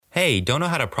Hey, don't know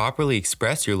how to properly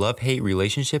express your love-hate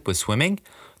relationship with swimming?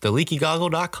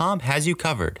 TheLeakyGoggle.com has you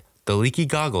covered. The Leaky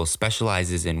Goggle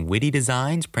specializes in witty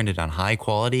designs printed on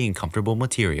high-quality and comfortable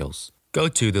materials. Go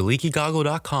to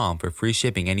TheLeakyGoggle.com for free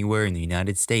shipping anywhere in the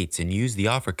United States and use the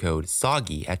offer code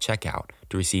SOGGY at checkout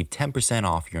to receive 10%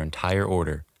 off your entire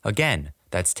order. Again,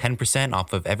 that's 10%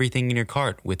 off of everything in your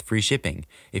cart with free shipping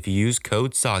if you use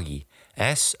code SOGGY,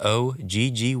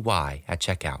 SOGGY, at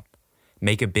checkout.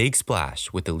 Make a big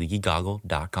splash with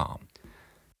TheLeakyGoggle.com.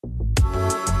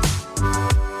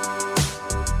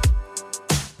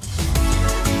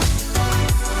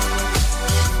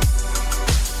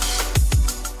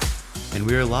 And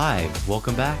we're live.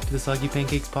 Welcome back to the Soggy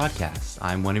Pancakes podcast.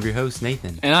 I'm one of your hosts,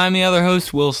 Nathan. And I'm the other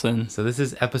host, Wilson. So this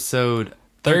is episode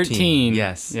 13.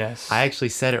 Yes. I actually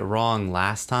said it wrong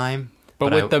last time.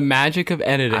 But with the magic of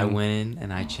editing, I went in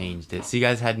and I changed it. So you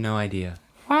guys had no idea.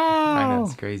 Wow. I know,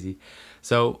 it's crazy.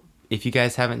 So if you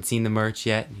guys haven't seen the merch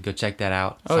yet, go check that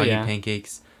out.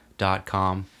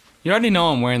 SoggyPancakes.com. You already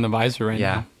know I'm wearing the visor right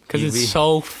now. Because it's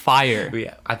so fire.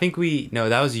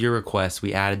 That was your request.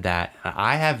 We added that.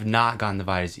 I have not gotten the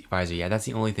visor yet. That's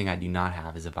the only thing I do not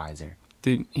have is a visor.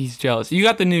 Dude, he's jealous. You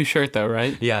got the new shirt though,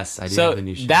 right? Yes, I do have the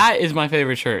new shirt. That is my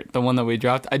favorite shirt, the one that we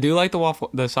dropped. I do like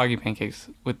the Soggy Pancakes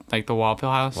with like the Waffle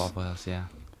House. Waffle House, yeah.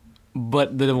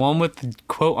 But the one with the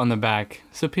quote on the back,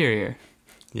 superior.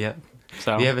 Yep.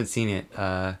 So if you haven't seen it,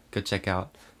 go check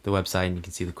out the website and you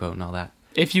can see the quote and all that.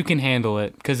 If you can handle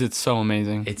it, because it's so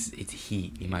amazing. It's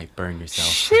heat. You might burn yourself.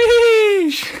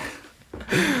 Sheesh!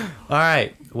 All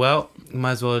right. Well, we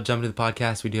might as well jump into the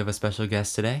podcast. We do have a special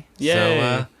guest today. Yay.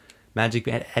 So, magic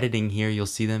editing here. You'll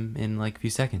see them in like a few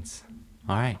seconds.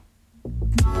 All right.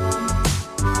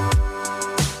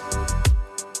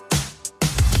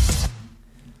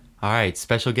 All right.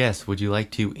 Special guest, would you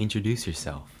like to introduce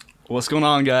yourself? What's going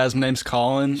on, guys? My name's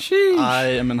Colin. Sheesh. I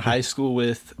am in high school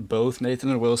with both Nathan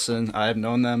and Wilson. I have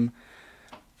known them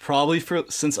probably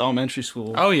since elementary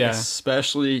school. Oh, yeah.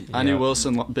 Especially, I knew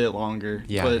Wilson a bit longer.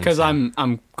 Yeah. Because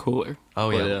I'm cooler. Oh,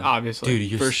 yeah. Obviously.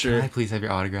 Dude, for sure. Can I please have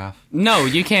your autograph? No,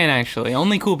 you can't actually.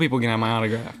 Only cool people can have my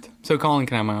autograph. So Colin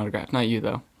can have my autograph, not you,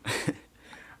 though.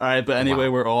 All right, but anyway,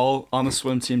 We're all on the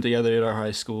swim team together at our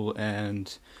high school,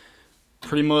 and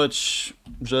pretty much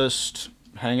just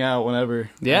hang out whenever.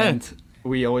 Yeah. And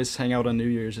we always hang out on New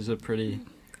Year's is a pretty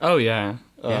Oh, yeah.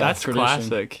 That's tradition.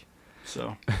 Classic.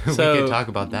 So We could talk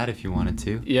about that if you wanted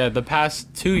to. Yeah, the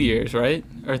past 2 years, right?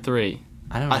 Or 3?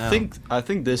 I don't know. I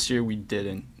think this year we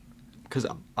didn't, because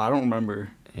I don't remember.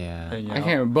 Yeah. hanging I out. can't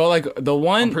remember. But, like, the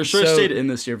one... I'm pretty sure I stayed in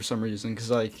this year for some reason,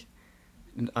 because, like,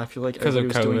 I feel like Because of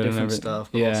everybody was COVID doing and different everything. stuff,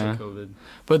 but Yeah. also COVID.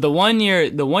 But the one year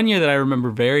that I remember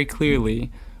very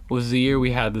clearly was the year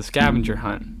we had the scavenger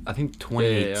hunt. I think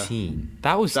 2018.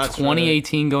 That was That's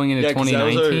 2018 going into 'cause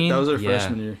 2019. that was our Yeah.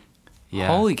 freshman year. Yeah.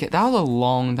 Holy cow, that was a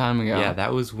long time ago. Yeah,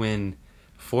 that was when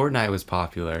Fortnite was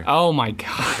popular. Oh, my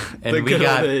God. And The good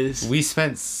old days. we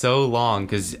spent so long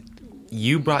because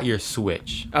you brought your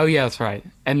Switch. Oh, yeah, that's right.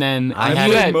 And then I you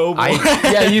had had... mobile.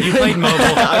 Yeah, You played mobile.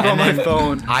 I brought my and then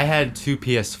phone. I had 2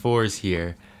 PS4s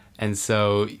here. And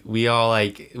so we all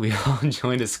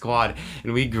joined a squad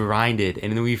and we grinded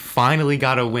and then we finally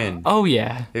got a win. Oh,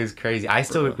 yeah. It was crazy. I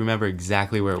still remember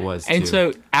exactly where it was And too.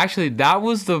 so, actually, that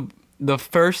was the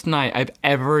first night I've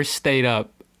ever stayed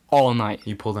up all night.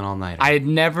 You pulled an all-nighter. I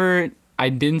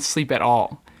didn't sleep at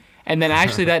all. And then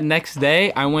actually that next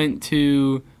day, I went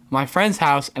to my friend's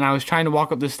house and I was trying to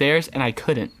walk up the stairs and I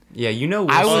couldn't. Yeah, you know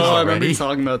I was- Wilson I remember already. you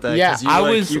talking about that. Yeah, 'cause you, I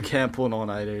like, was- You can't pull an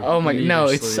all-nighter. Oh my, You need no,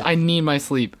 your it's, sleep. I need my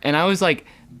sleep. And I was like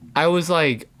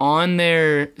on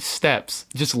their steps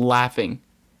just laughing.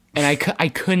 And I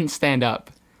couldn't stand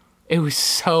up. It was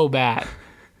so bad.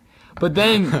 But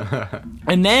then,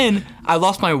 and then I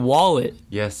lost my wallet.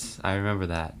 Yes, I remember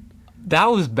that. That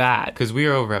was bad. Because we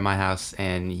were over at my house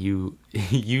and you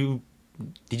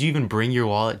did you even bring your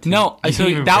wallet? No, You so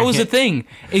didn't even that bring was the it? thing.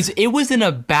 It was in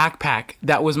a backpack.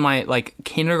 That was my like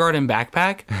kindergarten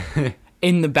backpack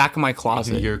in the back of my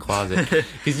closet. Your closet.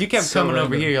 Because you kept So coming over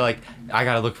random. here. You're like, I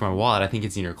gotta look for my wallet. I think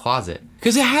it's in your closet.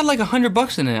 Because it had like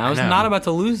 $100 in it. I was know. not about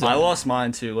to lose it. I lost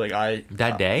mine too. Like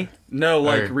That day? No,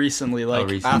 like Or- recently. Like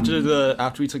recently.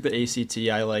 after we took the ACT,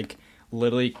 I like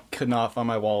literally could not find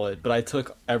my wallet. But I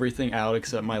took everything out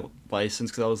except my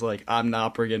license because I was like, I'm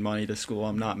not bringing money to school.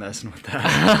 I'm not messing with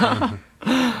that.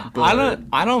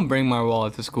 I don't bring my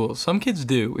wallet to school. Some kids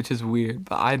do, which is weird,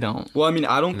 but I don't. Well, I mean,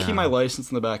 I don't keep No. my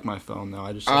license in the back of my phone though.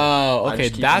 I just Oh, I okay,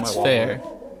 just keep it in that's my fair.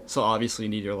 wallet. So obviously, you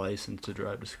need your license to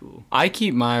drive to school. I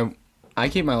keep my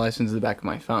license in the back of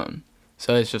my phone,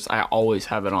 so it's just I always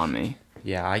have it on me.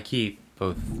 Yeah, I keep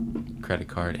both credit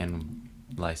card and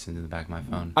license in the back of my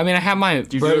phone. I mean, I have my.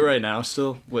 Do you do it right now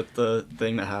still with the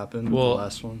thing that happened? Well, the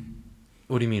last one.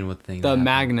 What do you mean? What thing? The that happened?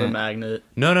 magnet. The magnet.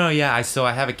 No, yeah.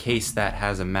 I have a case that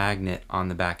has a magnet on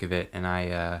the back of it, and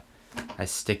I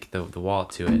stick the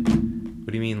wallet to it. What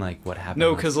do you mean? Like what happened?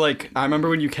 No, because like I remember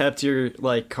when you kept your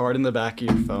like card in the back of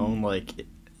your phone, like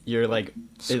your like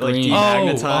it like Screen.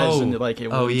 demagnetized and like it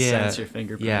wouldn't yeah. sense your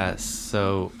fingerprint. Yeah.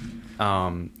 So,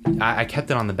 I kept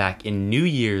it on the back in New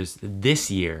Year's this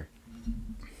year.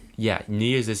 Yeah, New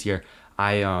Year's this year.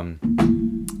 We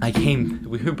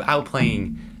were out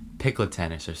playing pickle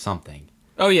tennis or something.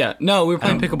 Oh yeah, no, we were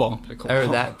playing pickleball. Or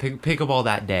that pickleball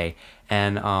that day,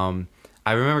 and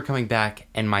I remember coming back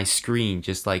and my screen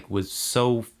just like was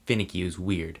so finicky, it was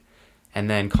weird. And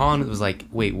then Colin was like,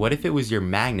 "Wait, what if it was your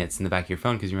magnets in the back of your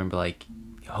phone? Because you remember like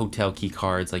hotel key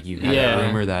cards, like you had Yeah. a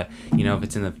rumor that if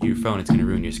it's in your phone, it's gonna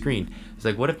ruin your screen." It's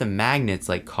like, what if the magnets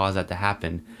like cause that to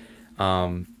happen?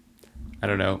 I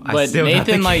don't know. I But still got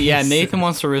the case. Nathan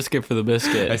wants to risk it for the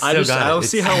biscuit. I don't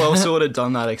see how else it would have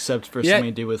done that except for Yeah,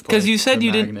 something to do with because like, you said the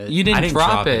you magnet. didn't, you didn't, I didn't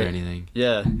drop it it. or anything.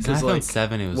 Yeah, iPhone because like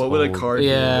 7, it was what would a old. card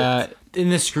Yeah,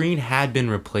 And the screen had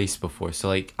been replaced before, so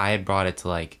like I had brought it to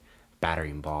like battery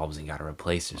and bulbs and got it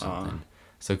replaced or something.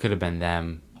 So it could have been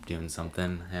them doing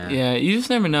something. Yeah. yeah. You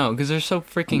just never know because they're so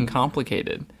freaking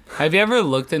complicated. Have you ever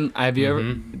looked in? Have you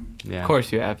ever? Yeah. Of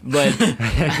course you have, but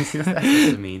That's what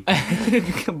I mean.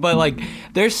 but like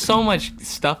there's so much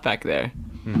stuff back there.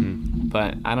 Mm-hmm.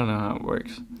 But I don't know how it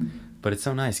works. But it's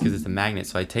so nice because it's a magnet,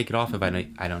 so I take it off if I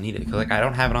don't need it. Cause like I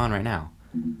don't have it on right now.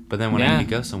 But then when I Yeah. need to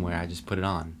go somewhere, I just put it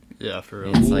on. Yeah, for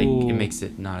And real. it's like Ooh. it makes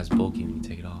it not as bulky when you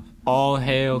take it off. All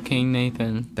hail King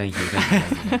Nathan. Thank you.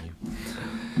 Thank you.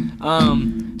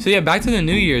 So yeah, back to the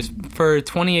New Year's for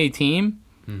 2018.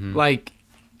 Mm-hmm. Like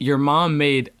your mom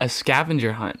made a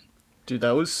scavenger hunt. Dude,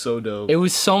 that was so dope. It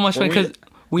was so much fun Well, because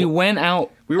we went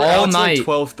out we were all out till night, like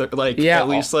 12, like Yeah, at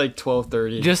least like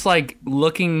 12:30. just like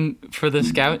looking for the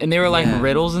scavenger, and they were like Yeah.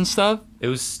 riddles and stuff. It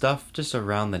was stuff just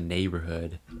around the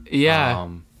neighborhood. Yeah, Yeah. That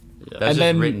was And just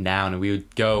then- written down, and we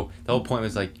would go. The whole point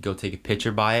was like go take a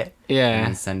picture by it, and yeah,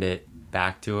 then send it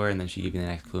back to her, and then she give you the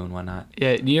next clue and whatnot.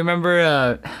 yeah. Do you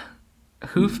remember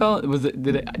who fell? Was it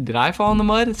did I fall in the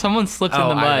mud? Someone slipped in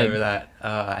the mud. I remember that.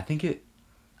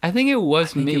 I think it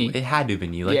was me. It had to have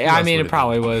been you. Like, who yeah, I else mean would it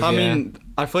probably was. I yeah. mean,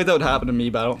 I feel like that would happen to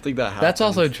me, but I don't think that happened. That's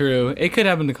also true. It could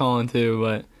happen to Colin too,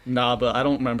 but Nah, but I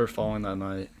don't remember falling that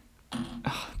night.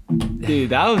 dude,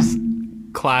 that was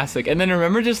classic. And then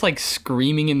remember just like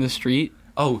screaming in the street.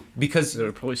 Oh, because They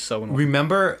were probably so annoying.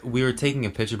 remember we were taking a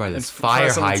picture by this It's fire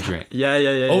someone's- hydrant. Yeah.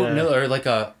 Oh yeah. no, or like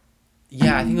I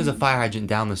think it was a fire hydrant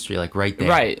down the street, like right there.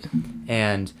 Right.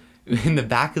 And in the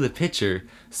back of the picture,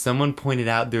 someone pointed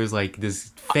out there was like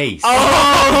this face.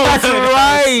 Oh, that's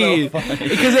right. so funny.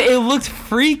 Because it looked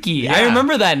freaky. I Yeah.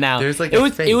 remember that now. There's, like, it a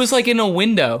was face. it was like in a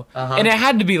window, Uh-huh. and it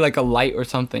had to be like a light or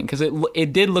something because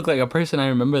it did look like a person. I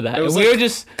remember that. It was And we like were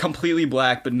just completely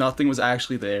black, but nothing was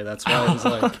actually there. That's why it was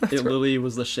like it literally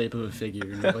was the shape of a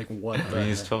figure. And you're like, what I the mean,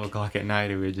 it's heck? 12 o'clock at night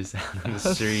and we were just out on the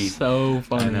street. so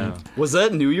funny. I know. Was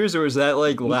that New Year's or was that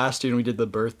like last year when we did the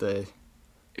birthday?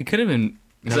 It could have been.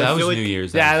 No, I that was feel like- New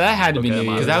Year's. Yeah, that had to be Okay, New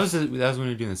my Year's. Because that was when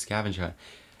we were doing the scavenger hunt.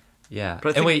 Yeah. But I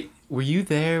And think- wait, were you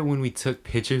there when we took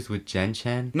pictures with Jen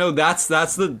Chen? No, that's the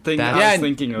thing That- I Yeah, was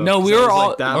thinking of. no, 'cause we I were was all-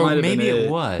 like, that Or might have maybe been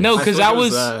it was. No, I because feel like that it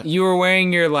was was that. you were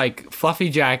wearing your like fluffy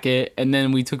jacket, and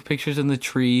then we took pictures in the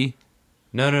tree.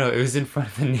 No. It was in front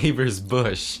of the neighbor's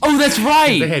bush. Oh, that's They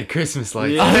right. had Christmas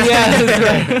lights. Yeah. Oh yeah,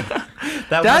 that's right.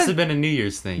 That That- must have been a New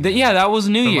Year's thing. Yeah, that was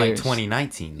New From Year's. like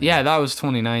 2019. then. Yeah, that was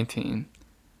 2019.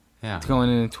 Yeah. It's going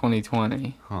into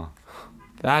 2020. Huh.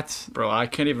 That's Bro, I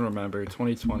can't even remember.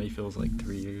 2020 feels like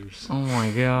 3 years. oh my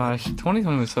gosh,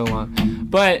 2020 was so long.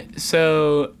 But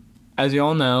so, as you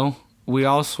all know, we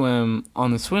all swim on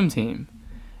the swim team,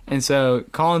 and so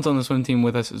Colin's on the swim team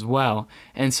with us as well.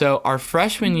 And so our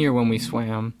freshman year when we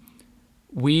swam,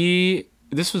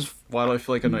 this was Why do I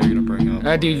feel like I know you're gonna bring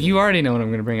up? dude, you already know what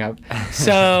I'm gonna bring up.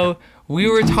 So we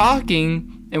were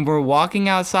talking and we're walking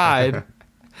outside.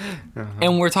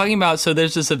 And we're talking about, so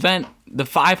there's this event, the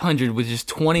 500, which is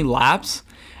 20 laps,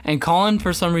 and Colin,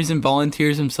 for some reason,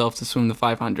 volunteers himself to swim the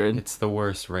 500. It's the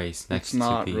worst race next It's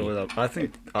not to the. really that. I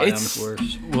think I It's- am's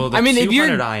worse. Well, the I mean, if you're-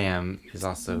 200 IM is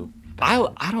also.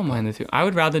 I don't mind the two. I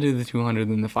would rather do the 200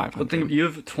 than the 500. But think you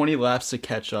have 20 laps to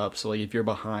catch up, so like if you're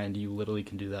behind, you literally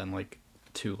can do that in like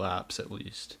 2 laps at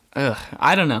least. Ugh,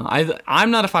 I don't know.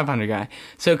 I'm not a 500 guy.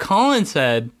 So Colin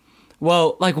said,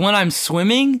 well, like when I'm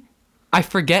swimming, I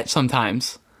forget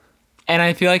sometimes. And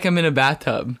I feel like I'm in a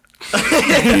bathtub.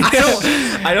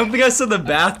 I don't think I said the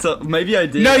bathtub. Maybe I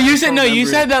did. No, I you don't said no. You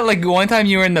remember. said that like one time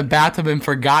you were in the bathtub and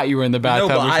forgot you were in the bathtub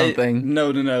but or something. No.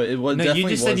 It was No, definitely you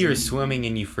just said you were wasn't. swimming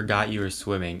and you forgot you were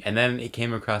swimming, and then it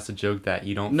came across a joke that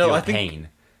you don't No, feel I think- pain.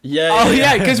 Yeah. Oh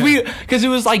yeah, because it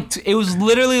was like it was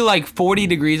literally like 40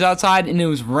 degrees outside and it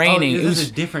was raining. Oh, it this was is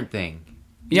a different thing.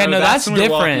 yeah, No, no, that's that's when we were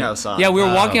walking different. outside. Yeah, we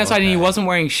were walking Oh, outside and he okay. wasn't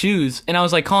wearing shoes, and I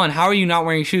was like, Colin, how are you not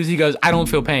wearing shoes? He goes, I don't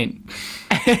feel pain.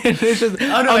 And it's just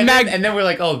Oh no, a and then we're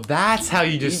like, oh, that's how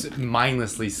you just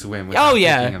mindlessly swim without Oh,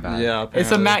 yeah. thinking about it. Yeah.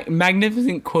 it's a apparently.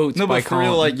 magnificent quote No, by but for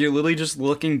real, Colin. like you're literally just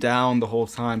looking down the whole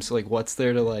time. So like, what's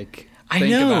there to like I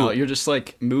think know. about? You're just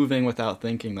like moving without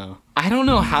thinking though. I don't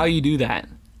know how you do that.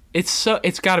 It's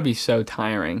got to be so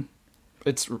tiring.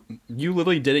 You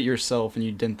literally did it yourself and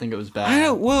you didn't think it was bad. I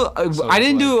don't, well, So I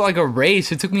didn't it's do it like a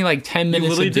race. It took me like 10 You minutes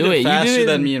literally to do did it. it faster you did it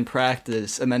than me in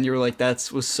practice, and then you were like, "That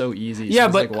was so easy." So Yeah, I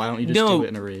was but like, why don't you just no, do it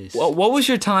in a race? What was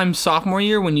your time sophomore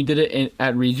year when you did it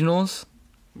at regionals?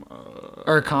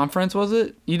 Or conference, was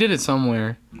it? You did it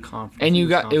somewhere. Conference, And you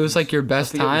got, it was conference. like your I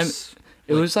best think time,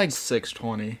 it was like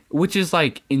 6:20. which is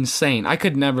like insane. I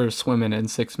could never swim it in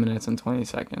 6 minutes and 20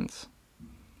 seconds.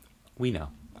 We know.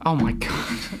 Oh my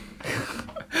God.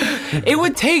 It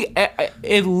would take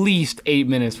at least 8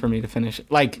 minutes for me to finish it.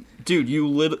 Like,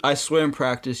 Dude, I swear in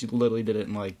practice, you literally did it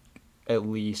in like at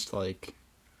least like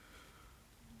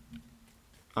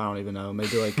I don't even know,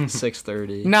 maybe like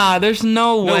 6:30. nah, there's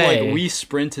no No, way. like we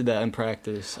sprinted that in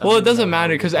practice. I Well, it don't doesn't know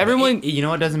matter how we because did that. everyone. You know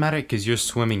what doesn't matter? Because you're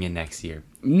swimming in next year.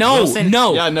 No, Wilson-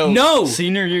 no, Yeah, no, no,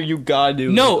 Senior year, you gotta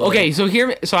do. no. it, like-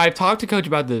 Okay, so I've talked to coach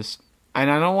about this,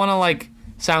 and I don't want to like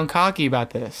sound cocky about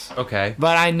this, Okay.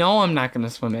 but I know I'm not gonna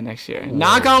swim it next year.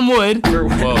 Knock on wood,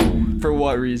 Whoa. For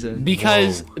what reason?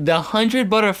 because Whoa. the 100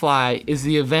 butterfly is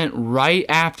the event right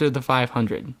after the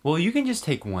 500. Well, you can just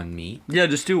take one meet. Yeah,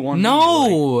 just do one.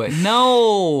 No,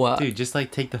 no, Dude, just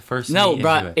like take the first no, meet and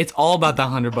bro. do it. It's all about the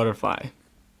 100 butterfly.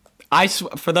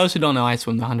 For those who don't know, I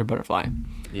swim the 100 butterfly.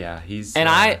 Yeah, he's... And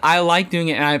I like doing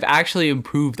it, and I've actually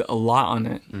improved a lot on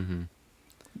it. Mm-hmm.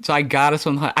 So I gotta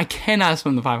swim the. I cannot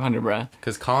swim the 500, bruh.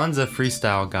 Because Colin's a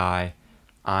freestyle guy.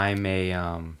 I'm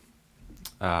a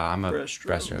Breaststroke.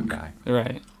 breaststroke guy.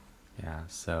 Right. Yeah,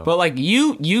 so... But like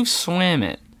you swim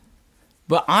it,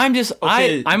 but I'm just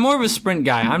Okay. I'm more of a sprint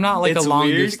guy. I'm not like It's a long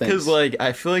weird distance. because like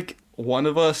I feel like one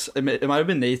of us, it might have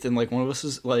been Nathan. Like one of us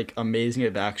is like amazing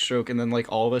at backstroke, and then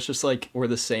like all of us just like were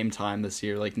the same time this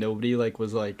year. Like nobody like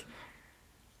was like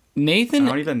I Nathan.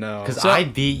 don't even know. Because So, I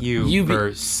beat you beat-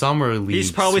 for summer league.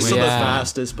 He's probably still the Yeah.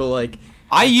 fastest, but like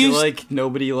I feel used like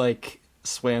nobody like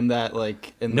swam that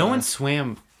like in No the, one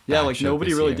swam. yeah like backstroke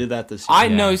nobody this really year. did that this year. I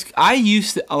Yeah. know I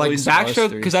used to like least of us backstroke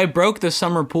three. because I broke the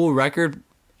summer pool record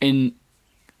in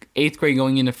 8th grade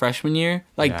going into freshman year,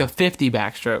 like Yeah. the 50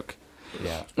 backstroke.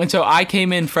 Yeah. And so I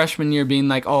came in freshman year being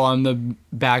like, "Oh, I'm the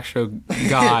backstroke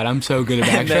god. I'm so good at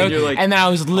And then backstroke." you're like, and then I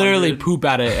was literally 100. poop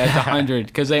at it at the 100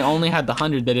 because they only had the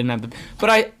 100. They didn't have the.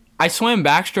 But I swam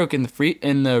backstroke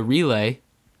in the relay.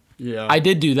 yeah. I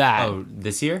did do that. Oh,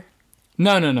 this year?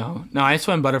 No. I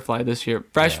swam butterfly this year,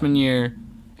 freshman year,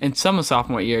 and some of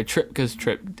sophomore year. Because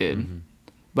Trip did, Mm-hmm.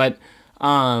 but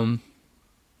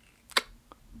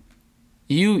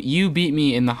you beat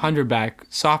me in the 100 back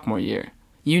sophomore year.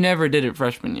 You never did it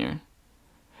freshman year.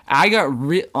 I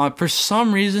got for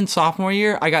some reason sophomore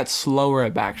year I got slower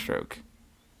at backstroke,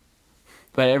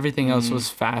 but everything else was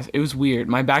fast. It was weird.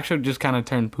 My backstroke just kind of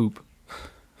turned poop,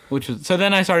 which was so.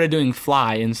 Then I started doing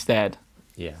fly instead,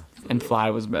 Yeah. and fly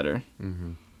was better.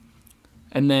 Mm-hmm.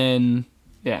 And then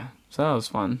yeah, so that was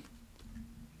fun.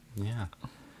 Yeah.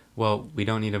 Well, we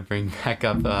don't need to bring back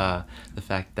up the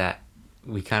fact that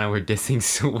we kind of were dissing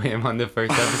swim on the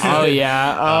first episode. Oh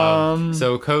yeah,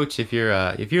 So, Coach, if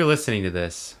you're listening to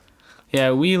this,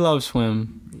 yeah, we love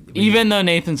swim. Even though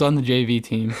Nathan's on the JV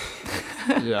team.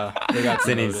 yeah. They got it's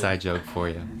an promoted. inside joke for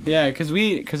you. Yeah,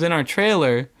 because in our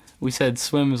trailer, we said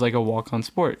swim was like a walk-on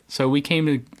sport. So we came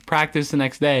to practice the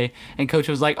next day, and Coach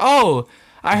was like, "Oh,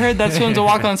 I heard that swim's a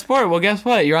walk-on sport. Well, guess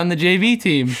what? You're on the JV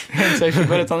team." And so she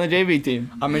put us on the JV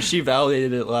team. I mean, she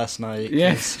validated it last night. 'cause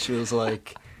Yes. She was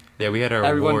like, Yeah, we had our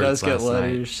everyone awards does get last night.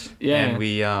 letters. Yeah. And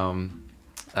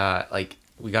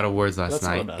we got awards last That's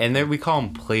not night, bad. and then we call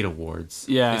them plate awards.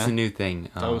 Yeah. It's a new thing.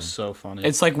 That was so funny.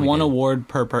 It's like We one did. award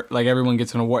per like everyone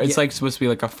gets an award. It's Yeah. like supposed to be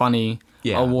like a funny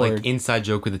award. like inside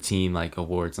joke with the team, like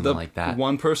award, something like that.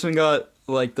 One person got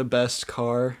like the best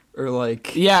car or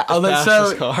like Yeah, the oh, that's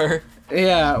fastest so- car.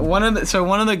 Yeah, one of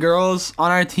the girls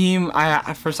on our team,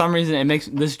 I for some reason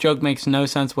this joke makes no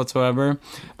sense whatsoever,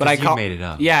 but I 'Cause you call made it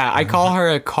up. Yeah, I call her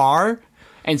a car,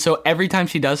 And so every time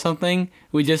she does something,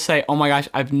 we just say, "Oh my gosh,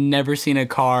 I've never seen a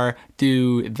car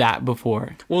do that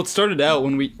before." Well, it started out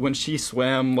when she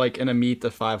swam like in a meet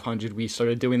the 500. We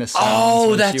started doing the sounds. Oh,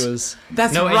 when that's she was.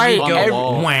 that's No, and right. you go, Every-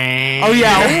 wall. "Wah." Oh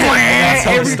yeah, That's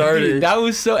how it started. That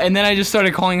was so. And then I just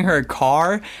started calling her a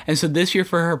car. And so this year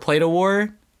for her plate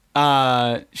award,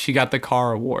 she got the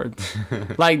car award.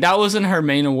 Like that wasn't her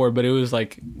main award, but it was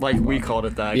like, Like we called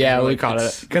it that. yeah, we like, called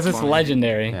it because it's funny.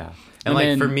 legendary. Yeah. And And like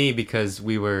then- for me, because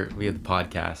we had the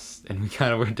podcast and we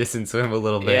kind of were dissing swim a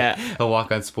little bit. Yeah. A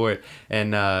walk on sport,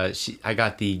 and I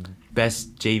got the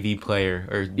best JV player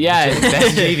or Yeah.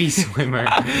 best JV swimmer.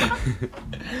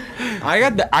 I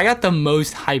got the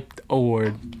most hyped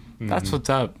award. That's what's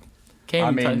up. Came I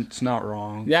in mean, touch- it's not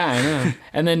wrong. yeah, I know.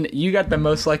 And then you got the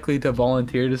most likely to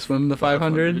volunteer to swim the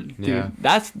 500. Dude, Yeah.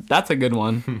 that's a good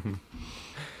one.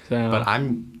 So, But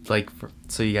I'm like,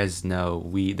 so you guys know,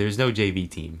 there's no JV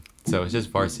team, so it's just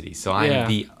varsity. So I'm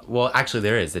Yeah. actually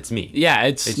there is. It's me. yeah,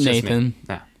 it's It's just me. Nathan.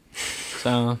 Yeah.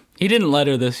 So he didn't let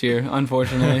her this year,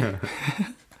 unfortunately.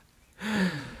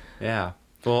 Yeah.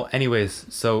 Well, anyways,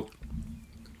 so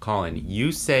Colin,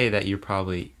 you say that your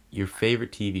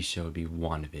favorite TV show would be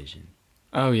WandaVision.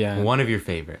 Oh yeah. One of your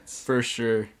favorites. For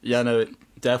sure. Yeah, no,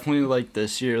 definitely like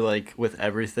this year, like with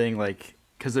everything, like,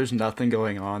 because there's nothing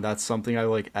going on. That's something I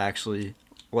like actually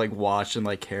like watched and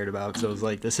like cared about. So it was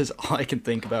like, this is all I can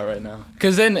think about right now.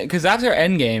 Because after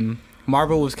Endgame,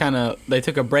 Marvel was they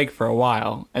took a break for a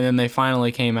while, and then they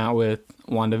finally came out with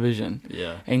WandaVision.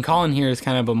 Yeah. And Colin here is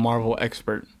kind of a Marvel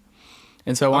expert.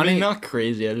 And so I why mean, don't not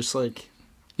crazy. I just like,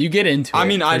 you get into it? I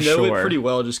mean, I for know sure. it pretty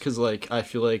well just because like I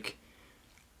feel like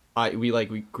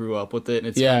we grew up with it, and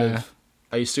it's Yeah. kind of,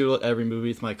 I used to go to every movie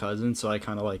with my cousin, so I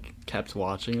kind of like kept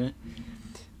watching it.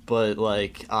 But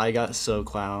like I got so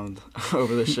clowned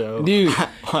over the show, Dude.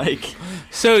 like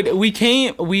So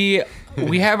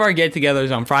we have our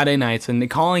get-togethers on Friday nights, and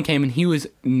Colin came and he was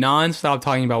nonstop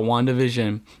talking about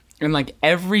WandaVision, and like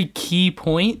every key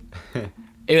point,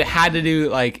 it had to do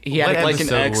like he had What to, like an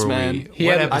episode were X-Men. we- He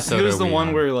what had- I episode think it was are the we one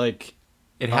on? where like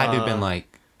It had to have been like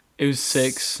it was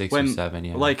six. six when or seven.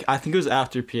 Yeah. like I think it was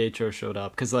after Pietro showed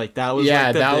up because like that was Yeah,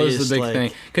 like, the that was biggest, the big like,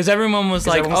 thing because everyone was 'cause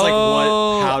like, everyone's "Oh,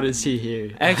 like, what? How does he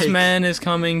here?" X-Men is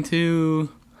coming to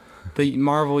the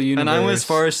Marvel Like, universe." and I went as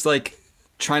far as like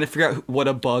trying to figure out what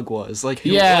a bug was. Like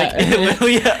who, Yeah. like,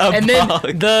 literally a and then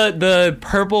bug. the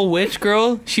purple witch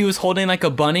girl, she was holding like a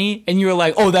bunny, and you were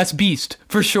like, "Oh, that's Beast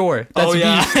for sure. That's Oh,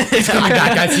 yeah. Beast." he's coming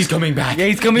back, guys. He's coming back. Yeah,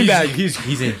 he's coming back.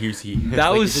 He's in. Here's he.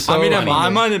 That was it's so I mean, in funny. my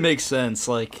mind, it makes sense.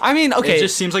 Like I mean, okay, it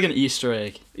just seems like an Easter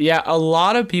egg. yeah, a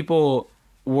lot of people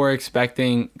were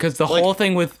expecting because the Like- whole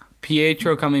thing with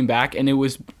Pietro coming back, and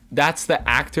that's the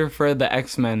actor for the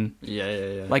X-Men.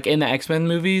 Yeah. Like in the X-Men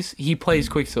movies, he plays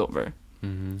Quicksilver.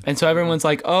 And so everyone's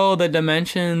like, "Oh, the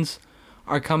dimensions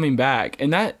are coming back."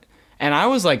 And I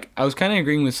was kind of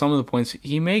agreeing with some of the points.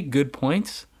 He made good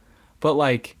points, but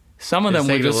like some of Just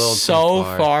them were take it a little just too so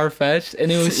far. far-fetched,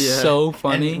 and it was Yeah. so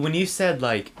funny. And when you said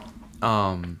like,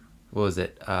 what was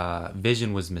it?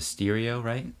 Vision was Mysterio,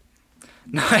 right?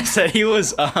 No, I said he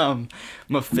was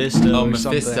Mephisto Oh, or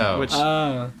Mephisto. something. Which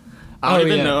Oh, I don't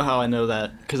even yeah. know how I know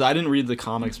that because I didn't read the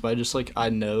comics, but I just like I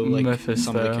know like some of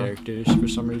Mephisto. the characters for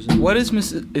some reason. What is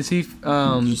is he?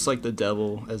 Just like the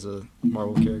devil as a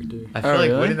Marvel character. I feel Oh, like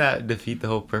really? wouldn't that defeat the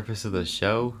whole purpose of the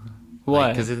show? What?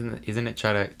 Because isn't it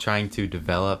trying to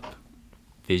develop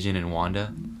Vision and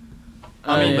Wanda?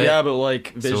 I mean, yeah. yeah, but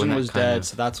like So Vision that was kind dead, of-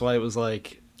 so that's why it was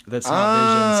like that's not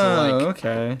Vision. So like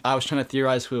okay. I was trying to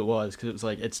theorize who it was because it was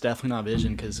like it's definitely not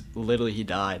Vision because literally he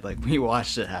died. Like we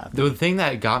watched it happen. The thing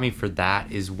that got me for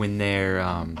that is when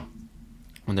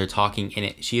they're talking in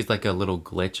it, she has like a little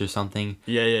glitch or something,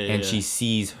 Yeah. and she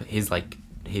sees his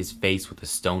face with a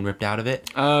stone ripped out of it.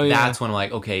 Oh yeah. That's when I'm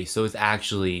like, okay, so it's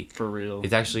actually for real.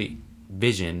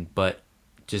 Vision, but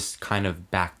just kind of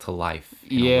back to life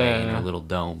in a way in Yeah. a little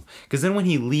dome. Because then when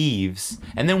he leaves,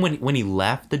 and then when he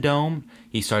left the dome,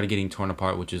 he started getting torn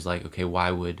apart, which is like, okay,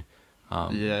 why would Yeah.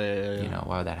 you know,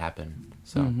 why would that happen?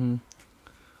 So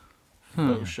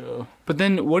Oh, show. But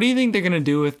then, what do you think they're gonna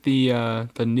do with the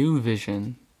new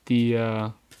Vision,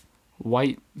 the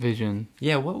White Vision?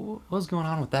 yeah, what was going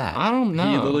on with that? I don't know.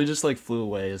 He literally just like flew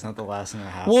away. It's not the last thing that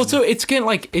happened. Well, so it's getting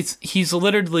like he's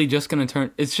literally just gonna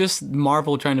turn. It's just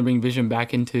Marvel trying to bring Vision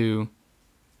back into.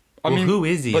 Well, who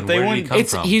is he? but And they where did he wouldn't- come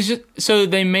It's from? he's just so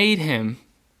they made him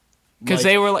because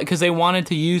Like- they wanted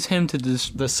to use him to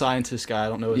the scientist guy. I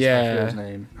don't know his, Yeah. I forget his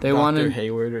name. They Dr. wanted-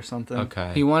 Hayward or something.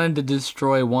 Okay. he wanted to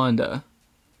destroy Wanda,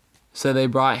 so they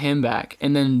brought him back,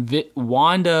 and then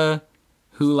Wanda,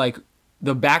 who like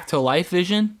the back to life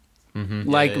Vision, Mm-hmm.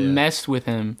 like yeah. messed with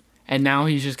him, and now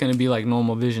he's just gonna be like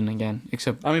normal Vision again,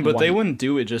 except I mean, but they white. wouldn't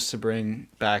do it just to bring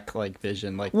back like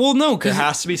Vision. Like, Well, no, there because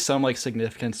has to be some like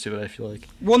significance to it. I feel like.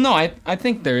 well, no, I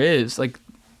think there is like,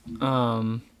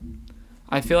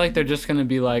 I feel like they're just gonna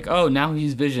be like, oh, now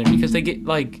he's Vision because they get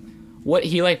like, what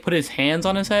he like put his hands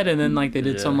on his head and then like they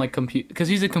did some Yeah. like compute because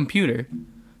he's a computer,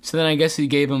 so then I guess he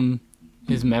gave him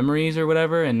his memories or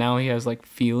whatever, and now he has like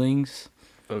feelings.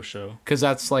 Faux show. Because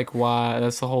that's like why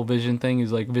that's the whole Vision thing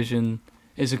is like Vision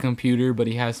is a computer, but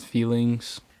he has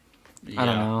feelings. I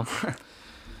don't know.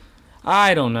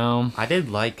 I don't know. I did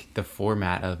like the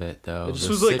format of it though. It just the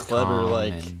was, like, clever, sitcom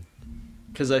like- and-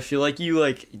 Because I feel like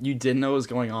you didn't know what was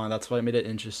going on. That's why it made it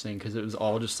interesting. Because it was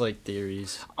all just like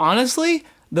theories. Honestly,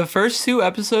 the first 2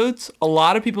 episodes, a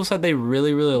lot of people said they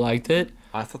really, really liked it.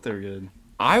 I thought they were good,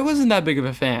 I wasn't that big of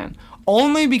a fan,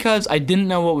 only because I didn't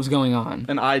know what was going on.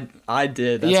 and I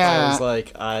did. That's why Yeah. I was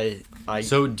like I.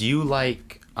 So do you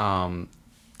like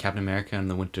Captain America and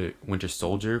the Winter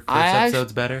Soldier first I act-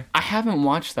 episodes better? I haven't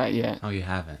watched that yet. Oh, you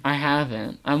haven't. I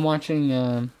haven't. I'm watching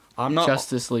I'm not.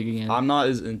 Justice League again. I'm not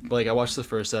as like I watched the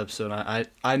first episode.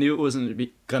 I knew it wasn't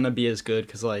gonna be as good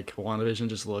because like WandaVision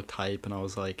just looked hype, and I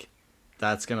was like,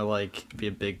 that's gonna like be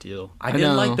a big deal. I I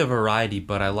didn't know. like the variety,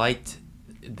 but I liked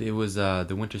it was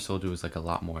the Winter Soldier was like a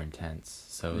lot more intense,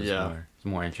 so it was Yeah.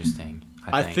 more interesting.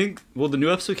 I think well the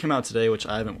new episode came out today, which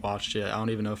I haven't watched yet. I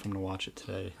don't even know if I'm gonna watch it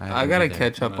today. I haven't gotta either.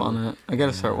 catch up on it. I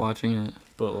gotta start watching it.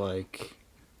 But like,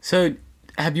 So,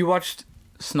 have you watched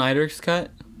Snyder's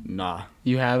Cut? nah.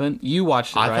 You haven't? You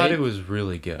watched it, I right? thought it was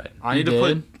really good. I You need to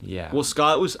put. did? Yeah. Well,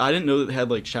 Scott was. I didn't know that they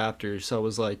had like chapters, so I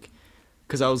was like,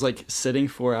 because I was like sitting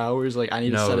 4 hours. Like I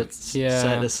need No, to set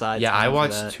yeah. aside. yeah, time I for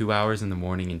watched that. 2 hours in the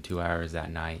morning and 2 hours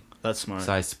at night, That's smart.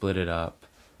 so I split it up.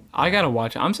 I gotta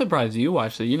watch it. I'm surprised you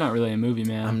watched it. You're not really a movie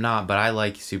man. I'm not, but I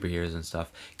like superheroes and stuff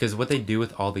because what they do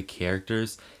with all the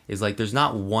characters is like there's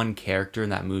not one character in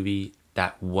that movie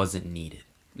that wasn't needed.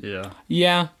 Yeah.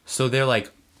 Yeah. So they're like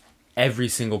every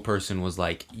single person was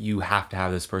like you have to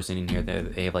have this person in here.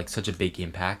 They have like such a big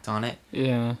impact on it.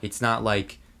 Yeah. It's not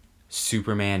like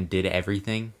Superman did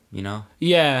everything, you know?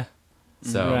 Yeah.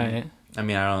 So Right. I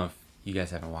mean, I don't know if you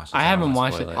guys haven't watched it. I so don't haven't wanna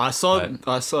watched spoil it.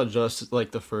 I saw just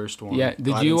like the first one. Yeah,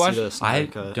 did I you didn't see watch- the I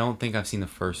Snyder Cut. don't think I've seen the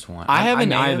first one. I haven't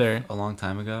may have either. a long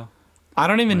time ago. I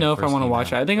don't even When it know if I first want to came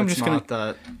watch out. it. I think I'm It's just gonna. not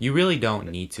that. You really don't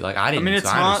need to. Like I I didn't. mean, it's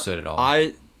so I not. understood it all.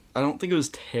 I don't think it was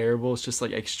terrible. It's just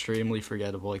like extremely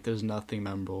forgettable. Like there's nothing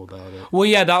memorable about it. Well,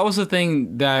 yeah, that was the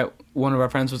thing that one of our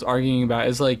friends was arguing about.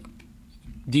 Is like,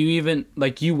 do you even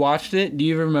like you watched it? Do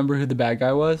you even remember who the bad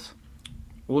guy was?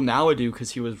 Well, now I do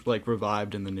because he was like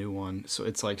revived in the new one. So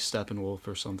it's like Steppenwolf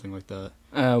or something like that.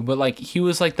 But like he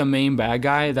was like the main bad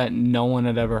guy that no one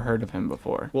had ever heard of him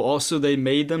before. Well, also they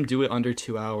made them do it under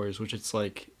 2 hours, which it's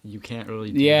like you can't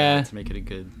really do Yeah. that to make it a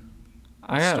good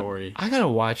story. I gotta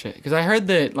watch it because I heard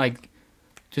that like,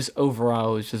 just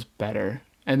overall it was just better,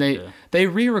 and Yeah. they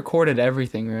re-recorded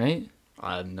everything, right?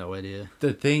 I had no idea.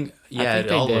 the thing, yeah, think it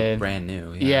they all did. looked brand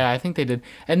new. Yeah, I think they did.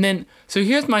 And then so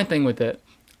here's my thing with it.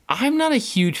 I'm not a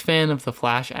huge fan of the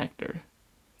Flash actor,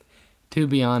 to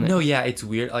be honest. No, yeah, it's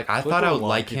weird. Like I Look thought what I a would lot of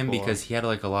like him people because he had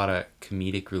like a lot of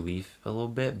comedic relief, a little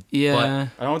bit. Yeah.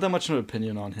 I don't have that much of an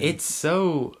opinion on him.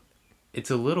 But it's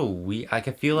a little weird. Like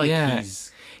I feel like Yeah.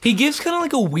 He gives kind of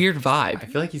like a weird I vibe.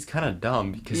 feel like he's kind of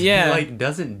dumb because Yeah. he like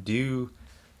doesn't do.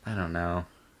 I don't know.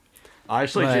 I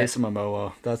actually like But- Jason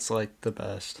Momoa. That's like the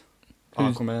best.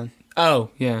 Who's- Aquaman. Oh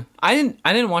yeah, I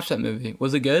didn't watch that movie.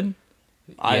 Was it good?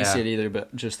 I didn't Yeah. see it either,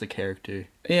 but just the character.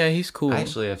 Yeah, he's cool. I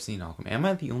actually have seen Aquaman. Am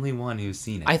I the only one who's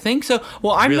seen it? I think so.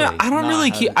 Well, I'm Really? not. I don't No, really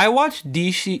I keep. haven't. I watch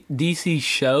DC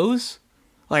shows.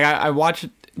 Like I watch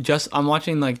just. I'm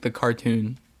watching like the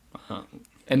cartoon, Uh-huh.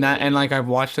 and like I've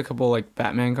watched a couple like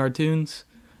Batman cartoons,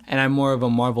 and I'm more of a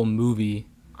Marvel movie.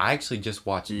 I actually just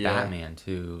watched Yeah. Batman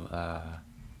too.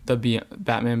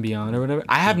 Batman Beyond or whatever.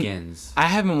 I haven't. Begins. I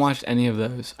haven't watched any of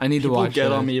those. I need People to watch. get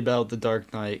those. on me about the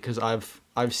Dark Knight because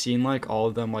I've seen like all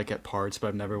of them like at parts, but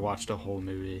I've never watched a whole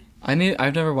movie. I've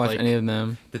never watched Like- any of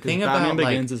them. The 'Cause thing Batman about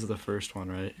like Begins is the first one,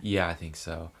 right? yeah, I think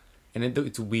so. And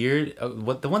it's weird.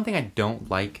 The one thing I don't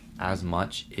like as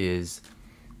much is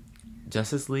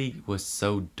Justice League was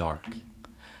so dark.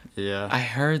 Yeah. I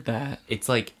heard that. It's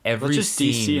like every That's just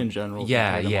scene, DC in general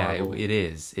Yeah, compared to yeah, Marvel. it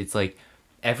is. It's like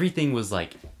everything was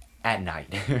like at night.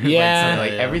 Like, Yeah. so,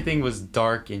 like Yeah. everything was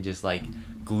dark and just like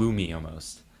gloomy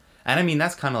almost. And I mean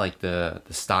that's kind of like the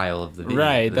style of the video,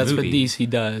 Right. the That's movie. what DC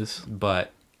does.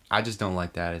 But I just don't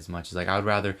like that as much. As like I would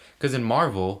rather because in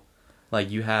Marvel, like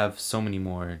you have so many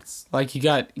more. It's Like you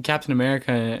got Captain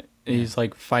America. He's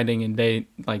like fighting in day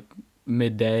like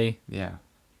midday. yeah.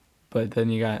 But then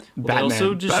you got Well, Batman. They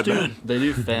also just Batman.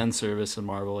 do fan service in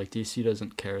Marvel. Like DC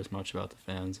doesn't care as much about the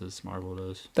fans as Marvel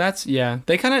does. That's yeah.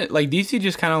 They kind of like DC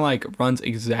just kind of like runs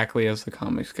exactly as the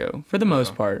comics go for the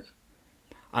most part.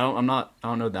 I don't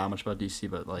know that much about DC,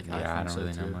 but like Yeah, I think don't so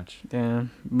really too. know much. Yeah,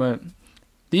 but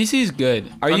DC's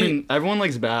good. I mean, everyone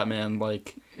likes Batman.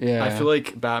 Like, yeah. I feel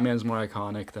like Batman's more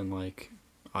iconic than like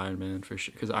Iron Man for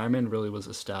sure. Because Iron Man really was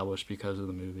established because of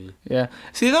the movie. Yeah.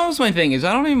 See, that was my thing. Is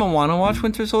I don't even want to watch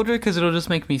Winter Soldier because it'll just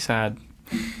make me sad.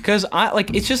 Because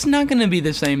it's just not gonna be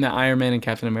the same that Iron Man and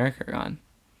Captain America are gone.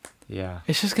 Yeah.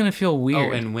 It's just gonna feel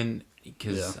weird. Oh, and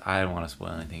because I don't want to spoil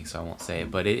anything, so I won't say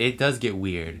it. But it does get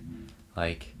weird.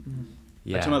 Like,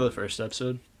 yeah. Are you talking about the first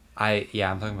episode? I'm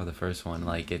talking about the first one.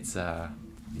 Like, it's yeah.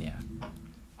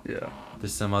 Yeah.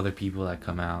 There's some other people that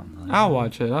come out. Like, I'll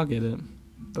watch it. I'll get it.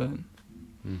 But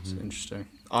It's interesting.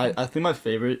 I think my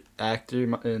favorite actor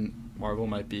in Marvel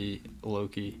might be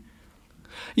Loki.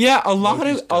 yeah, a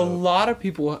Loki's dope. lot of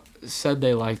people said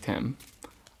they liked him.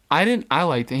 I didn't. I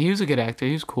liked him. He was a good actor.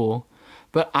 He was cool.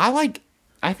 But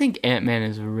I think Ant-Man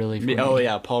is really funny. Oh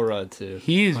yeah, Paul Rudd too.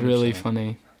 He is really 100%.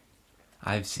 funny.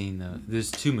 I've seen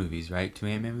there's 2 movies, right? 2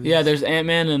 Ant-Man movies? Yeah, there's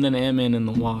Ant-Man and then Ant-Man and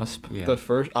the Wasp. Yeah.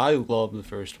 I love the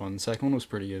first one. The second one was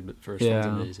pretty good, but the first one's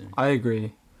amazing. I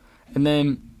agree. And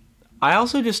then I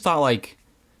also just thought like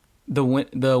the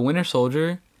Winter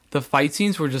Soldier, the fight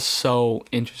scenes were just so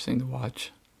interesting to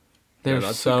watch. They Yeah, were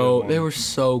that's a good one. they were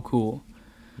so cool.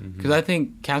 Because I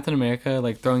think Captain America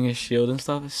like throwing his shield and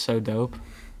stuff is so dope.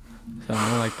 So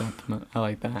I like that. I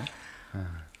like that.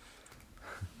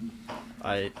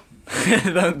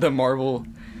 The Marvel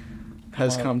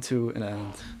has come to an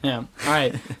end. Yeah. All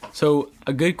right. So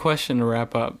a good question to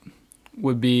wrap up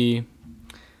would be: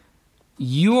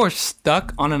 you are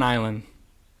stuck on an island.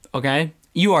 Okay,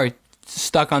 you are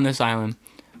stuck on this island.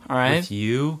 All right. With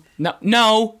you?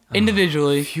 No,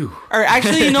 individually. Phew. Or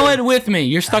actually, you know what? With me,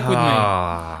 you're stuck with me.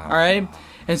 Ah. All right.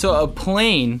 And so a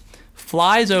plane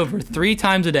flies over 3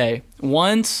 times a day.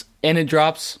 Once, and it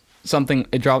drops something.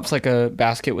 It drops like a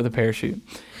basket with a parachute.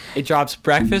 It drops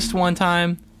breakfast one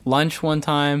time, lunch one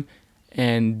time,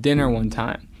 and dinner one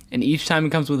time. And each time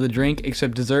it comes with a drink,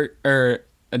 except dessert, or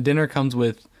a dinner comes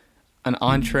with an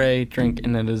entree, drink,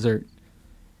 and a dessert.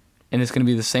 And it's going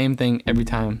to be the same thing every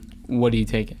time. What are you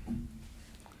taking?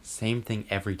 Same thing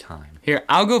every time. Here,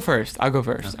 I'll go first.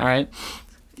 Okay. All right.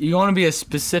 You want to be as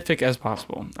specific as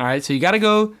possible. All right. So you got to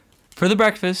go for the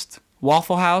breakfast,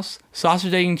 Waffle House,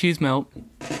 sausage, egg, and cheese melt.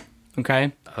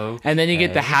 Okay. Okay. And then you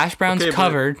get the hash browns Okay, but-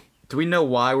 covered. Do we know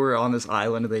why we're on this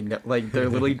island? They're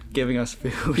literally giving us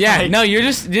food. Yeah. Like- No, you're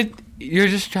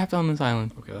just trapped on this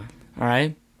island. Okay. All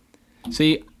right.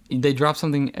 So they drop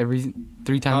something every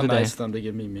 3 times How a day. nice of them to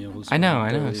give me meals. I know, when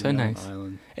I know, they're so leaving on nice. the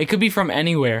island. It could be from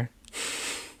anywhere.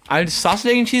 I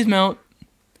sausage, egg, and cheese melt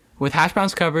with hash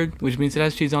browns covered, which means it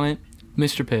has cheese on it.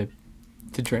 Mr. Pibb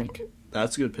to drink.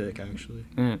 That's a good pick, actually.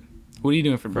 Yeah. What are you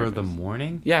doing for For breakfast? the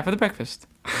morning? Yeah, for the breakfast.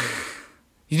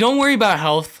 You don't worry about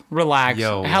health. Relax.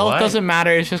 Yo, Health what? doesn't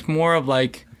matter. It's just more of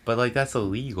like, But like that's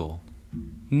illegal.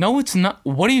 no, it's not.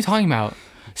 What are you talking about?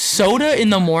 Soda in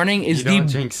the morning is You don't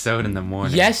the. drink soda in the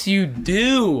morning. Yes, you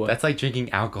do. That's like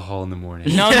drinking alcohol in the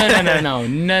morning. No.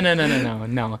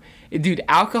 Dude,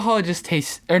 alcohol just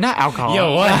tastes, or not alcohol.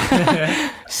 Yo,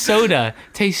 what? Soda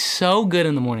tastes so good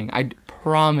in the morning. I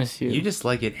promise you. You just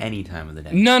like it any time of the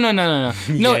day. No. No,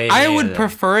 I would yeah.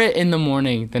 prefer it in the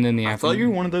morning than in the I thought afternoon. you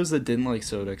were one of those that didn't like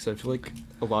soda, because I feel like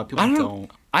a lot of people I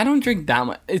don't. I don't drink that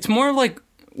much. It's more of like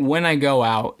when I go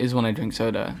out is when I drink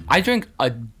soda. I drink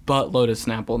a buttload of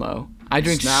Snapple though. I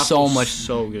drink so Snapple's much.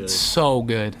 So good. So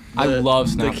good. I The-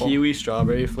 love The Snapple. kiwi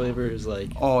strawberry flavor is like.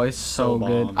 Oh, it's so So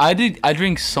good. bomb. I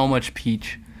drink so much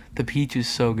peach. The peach is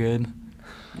so good.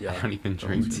 Yeah. I don't even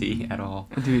drink tea at all.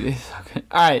 Dude, it's so good.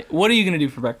 All right, what are you going to do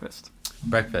for breakfast?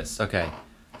 Breakfast. Okay.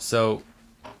 So,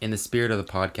 in the spirit of the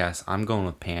podcast, I'm going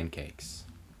with pancakes.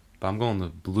 But I'm going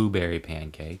with blueberry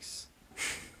pancakes.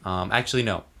 Actually,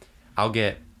 no. I'll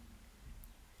get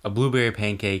a blueberry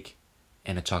pancake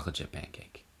and a chocolate chip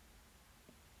pancake.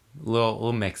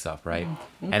 Little mix up, right?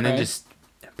 And then Okay. just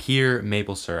pure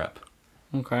maple syrup,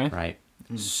 Okay. right?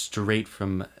 Straight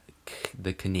from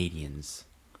the Canadians.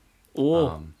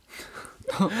 Oh.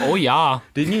 Oh yeah.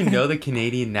 Didn't you know the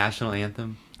Canadian national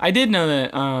anthem? I did know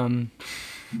that.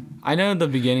 I know the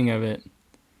beginning of it.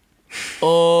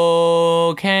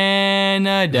 Oh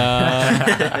Canada.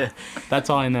 That's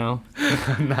all I know.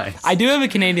 Nice. I do have a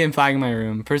Canadian flag in my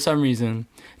room for some reason,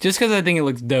 just because I think it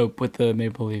looks dope with the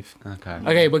maple leaf. Okay.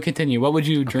 Okay, but continue. What would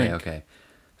you drink? Okay.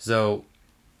 So,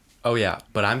 oh yeah,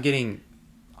 but I'm getting,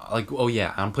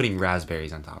 I'm putting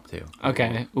raspberries on top too.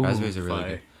 Okay. Ooh. Raspberries are really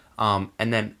fire. good.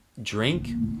 And then Drink.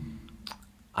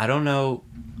 I don't know.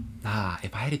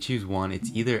 If I had to choose one,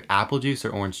 it's either apple juice or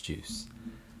orange juice.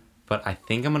 But I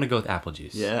think I'm gonna go with apple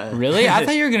juice. Yeah. Really? I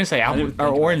thought you were gonna say apple didn't or think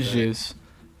about orange that. juice.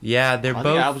 Yeah, they're I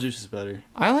both think apple juice is better.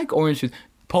 I like orange juice.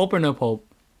 Pulp or no pulp?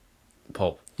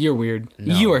 pulp. You're weird.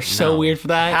 No, you are so no. weird for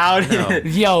that. How did No.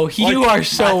 Yo, you are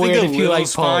so weird if you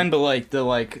like pulp. fine, but like the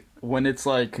when it's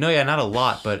like No, yeah, not a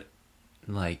lot, but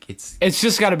like it's It's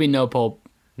just got to be no pulp.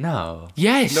 no.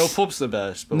 Yes. no pulp's the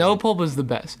best. But No like, pulp is the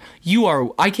best. You are.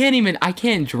 I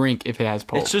can't drink if it has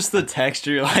pulp. It's just the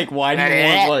texture. Like, why do you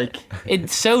want like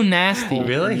It's so nasty.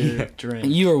 Really? your drink?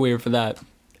 You are weird for that.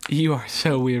 You are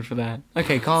so weird for that.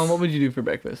 Okay, Colin, what would you do for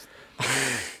breakfast?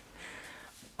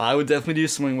 I would definitely do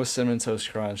something with cinnamon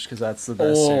toast crunch because that's the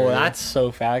best. Oh, cereal. that's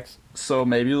so facts. So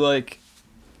maybe like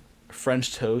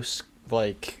French toast,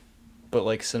 like, but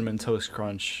like cinnamon toast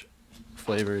crunch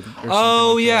flavored. Or something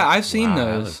Oh like yeah, that. I've seen Wow,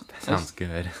 those. That sounds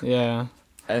good. Yeah.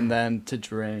 And then to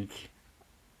drink,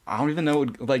 I don't even know.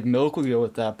 Like milk would go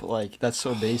with that, but like that's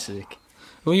so basic.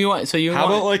 Well, you want How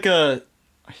about like a?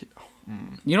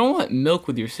 you don't want milk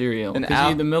with your cereal An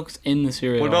because app- the milk's in the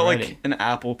cereal What about already. like an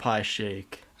apple pie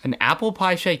shake? An apple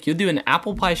pie shake? You'll do an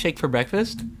apple pie shake for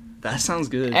breakfast? That sounds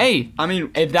good. Hey, I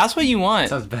mean, if that's what you want.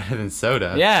 Sounds better than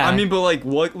soda. Yeah. I mean, but like,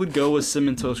 what would go with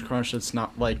cinnamon toast crunch? That's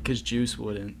not like because juice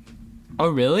wouldn't. Oh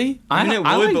really? I mean, it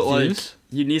would, like but like, juice.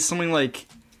 you need something like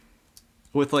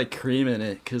with like cream in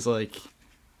it, cause like,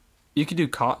 You could do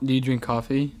do you drink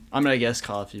coffee? I mean, I guess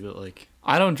coffee, but like,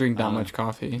 I don't drink that Uh, much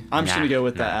coffee. I'm just Nah, gonna go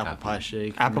with that nah, apple coffee. pie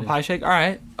shake. Apple pie shake?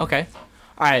 Alright. Okay.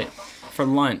 Alright. For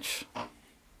lunch,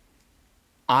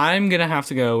 I'm gonna have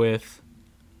to go with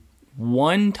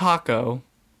one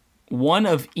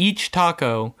of each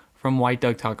taco from White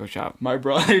Duck Taco Shop. My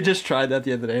brother just tried that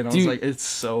the other day, and I was Dude, like, it's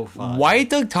so fun. White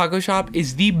Duck Taco Shop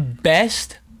is the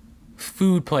best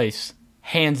food place,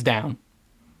 hands down.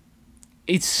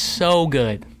 It's so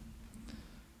good.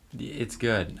 It's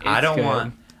good. It's I don't good.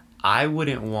 want. I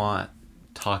wouldn't want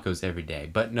tacos every day.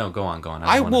 But no, go on.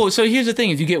 I don't wanna- Well, so here's the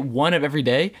thing: is you get one of every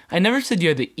day. I never said you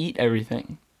had to eat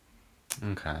everything.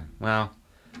 Okay. Well,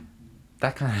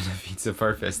 that kind of defeats the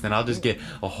purpose. Then I'll just get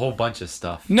a whole bunch of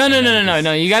stuff. No. and then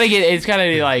just- You gotta get. It's gotta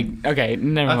be like. Okay,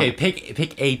 never Okay, mind.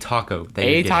 pick a taco. That A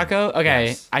you're getting. taco. Okay,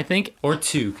 Yes. I think Or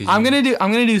two. Cause I'm gonna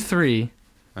do 3.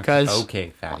 Okay, 'cause-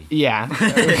 okay, fatty. Yeah.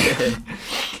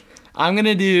 I'm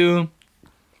gonna do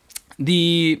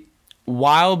the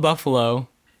Wild Buffalo.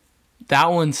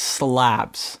 That one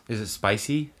slaps. Is it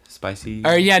spicy? Spicy.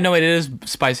 Or yeah, no, it is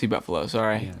spicy buffalo.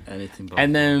 Sorry. Yeah. Anything. But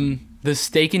And then the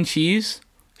steak and cheese.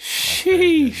 That's very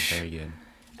good, Sheesh. Very good.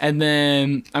 And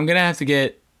then I'm gonna have to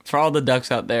get for all the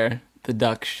ducks out there the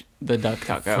duck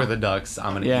taco. For the ducks,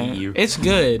 I'm gonna yeah, eat you. it's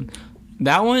good.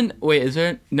 That one. Wait, is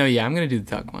there? No, yeah, I'm gonna do the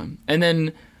duck one. And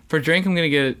then for drink, I'm gonna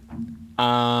get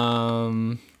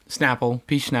Snapple,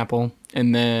 peach Snapple,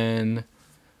 and then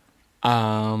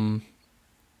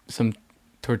some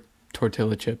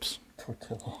tortilla chips.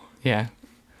 Yeah.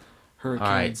 Hurricane.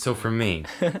 All right. So for me,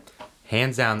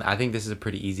 hands down, I think this is a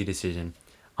pretty easy decision.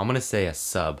 I'm gonna say a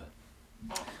sub.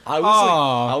 I was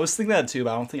Aw. I was thinking that too,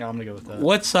 but I don't think I'm gonna go with that.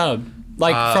 What sub?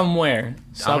 Like from where?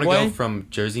 I'm Subway. gonna go from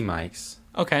Jersey Mike's,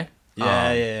 Okay,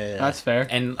 Yeah. that's fair.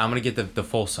 and I'm gonna get the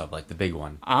full sub, like the big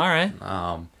one. All right.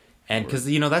 And because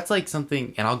that's like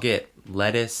something, and I'll get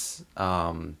lettuce,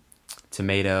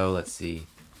 tomato. Let's see.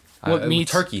 What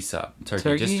meats? Turkey sub.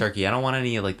 Turkey. Just Turkey? turkey. I don't want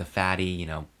any of like the fatty,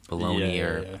 bologna Yeah,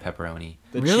 or yeah. pepperoni.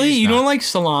 The Really? cheese- You not- don't like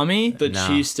salami? The No.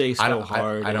 cheesesteaks I go don't- I-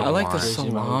 hard. I don't I like the want-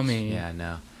 salami. Yeah,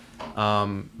 no.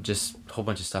 Just a whole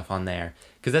bunch of stuff on there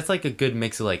because that's like a good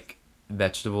mix of like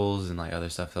vegetables and like other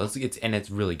stuff. So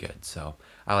it's really good. So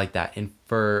I like that. And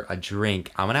for a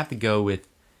drink, I'm gonna have to go with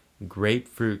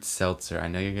grapefruit seltzer. I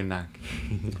know you're gonna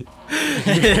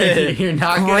you're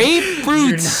not gonna- Grapefruit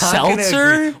you're not gonna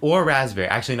seltzer? agree. Or raspberry.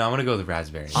 Actually, no. I'm gonna go with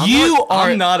raspberry.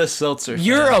 I'm not a seltzer.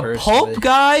 You're fan, a personally. pulp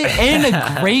guy and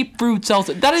a grapefruit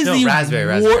seltzer. That is No, the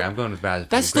raspberry. I'm going with raspberry.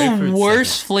 That's Grapefruit the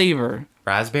worst second. flavor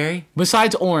Raspberry?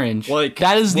 besides orange. Like,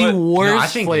 that is the what- worst No, I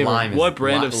think flavor. lime is What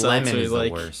brand of lemon seltzer, is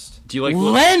like- the worst. Do you like?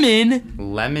 Lemon.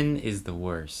 Lemon is the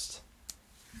worst.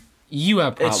 You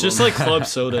have problems. It's just like club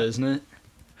soda, isn't it?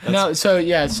 no. So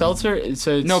yeah, seltzer.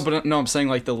 So it's, No, but no, I'm saying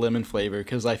like the lemon flavor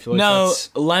because I feel like no,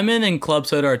 that's lemon and club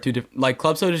soda are two different. Like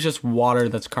club soda is just water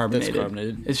that's carbonated.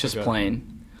 carbonated. It's just Okay.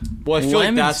 plain. well, I feel like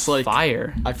Lemon's that's like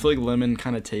fire. I feel like lemon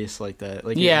kind of tastes like that.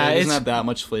 Like Yeah, it doesn't it's- have that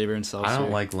much flavor in seltzer. I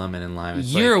don't like lemon and lime.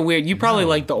 It's You're like weird. You probably no.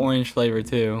 like the orange flavor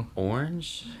too.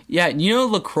 orange. Yeah, you know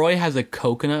LaCroix has a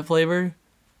coconut flavor.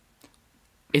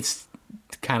 It's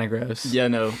kind of gross. Yeah,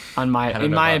 no. In I don't my know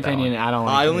about that opinion, one. I don't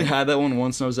like I it. only had that one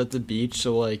once when I was at the beach.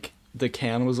 So like the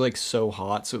can was like so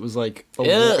hot, so it was like Ew.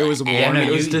 it was warm. Yeah, no,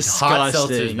 It was hot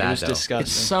seltzer's disgusting. It bad, was though. disgusting.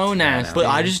 It's so nasty. But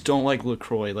I just don't like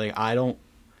LaCroix. Like I don't.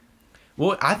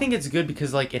 Well, I think it's good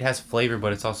because like it has flavor,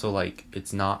 but it's also like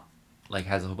it's not like it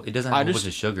doesn't have a whole bunch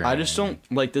of sugar. I in just it. don't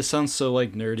like. This sounds so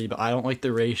like nerdy, but I don't like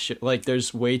the ratio. Like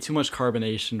there's way too much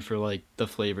carbonation for like the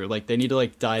flavor. Like they need to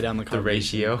like die down the carbonation. the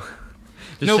ratio.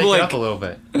 Just No, shake but, it like- up a little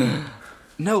bit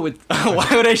No, why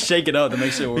would I shake it up? That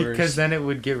makes it worse. because then it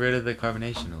would get rid of the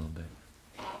carbonation a little bit.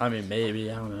 I mean,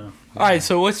 maybe I don't know. All right,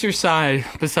 so what's your side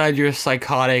besides your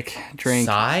psychotic drink?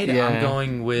 Side, Yeah. I'm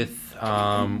going with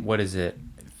what is it?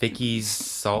 Vicky's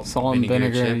salt and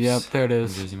vinegar. chips. Yep, there it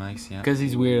is. Jersey Mike's, yeah. Because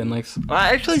he's weird and likes.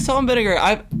 Actually, salt and vinegar.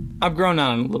 I've grown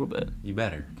on it a little bit, You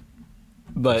better.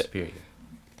 but Period.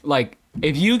 like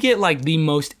if you get like the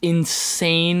most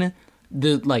insane,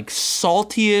 the like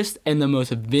saltiest and the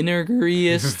most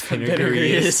vinegariest,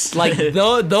 Vinegariest. like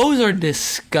those are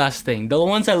disgusting. The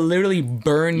ones that literally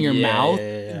burn your mouth.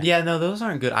 Yeah, no, those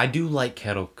aren't good. I do like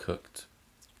kettle cooked,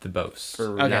 the most.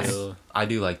 For Okay. real. I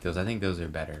do like those. I think those are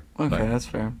better. Okay, But that's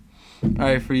fair. All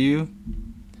right, for you,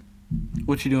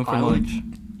 what you doing for I would- lunch?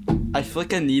 I feel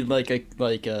like I need like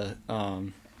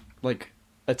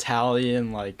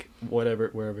Italian like whatever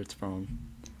wherever it's from.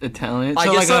 Italian. I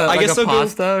So guess like I- a, I like guess a I'll go-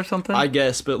 pasta or something. I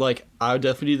guess, but like I would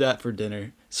definitely do that for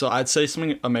dinner. So I'd say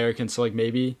something American. So like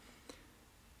maybe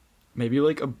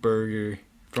like a burger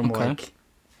from Okay. like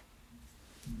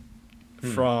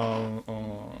from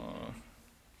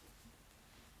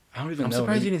I don't even I'm know.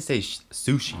 surprised you didn't say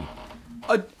sushi.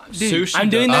 Dude, Sushi I'm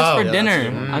doing does- that Oh, for yeah, dinner.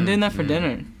 that's good. I'm doing that for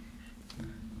dinner.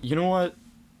 You know what?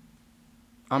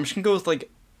 I'm just gonna go with like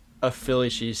a Philly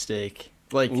cheesesteak.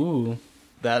 Like Ooh.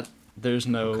 that. There's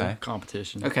no Okay.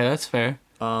 competition. Okay, that's fair. Do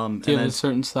Do and you have then a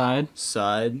certain side?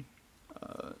 side,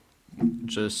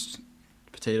 just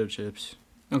potato chips.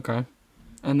 Okay.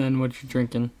 And then what you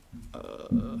drinking?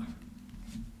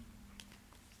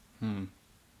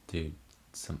 Dude,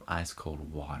 some ice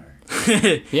cold water.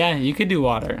 Yeah, you could do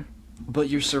water. But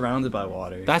you're surrounded by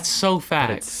water. That's so But fat.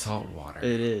 it's salt water.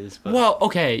 It is. But Well,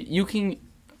 okay, you can.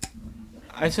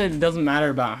 I said it doesn't matter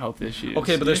about health issues.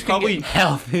 okay, but You there's just can probably get-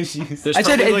 Health issues. there's I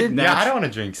said probably it like did- Yeah, I natu- don't want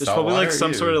to drink There's salt probably water. like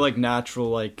some Ew. sort of like natural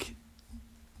like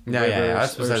No, yeah,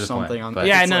 that's rivers beside or the something point. on. But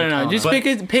Yeah, it's no, like, no. Just But-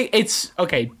 pick. It's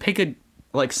okay. Pick a.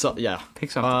 like so yeah.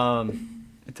 Pick something.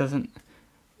 It doesn't.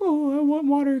 Oh, I want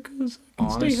water because I can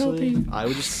stay Honestly, healthy. I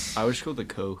would just go with the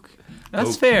Coke.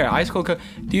 That's Coke. fair. Ice cold Coke.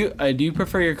 Do you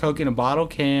prefer your Coke in a bottle,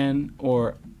 can,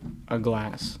 or a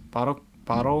glass? Bottle,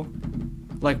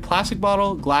 like plastic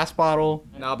bottle, glass bottle.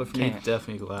 Nah, but for me, Can't.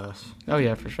 definitely glass. Oh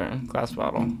yeah, for sure, glass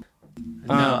bottle.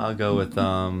 No, I'll go with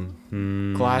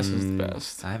Glass is the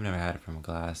best. I've never had it from a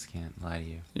glass. Can't lie to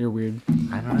you. You're weird.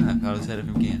 I don't know. I always had it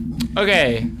from a can.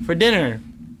 Okay, for dinner.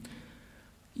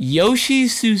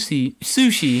 Yoshi's sushi.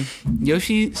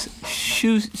 Yoshi's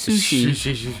sushi.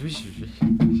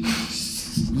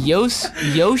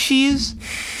 Yoshi's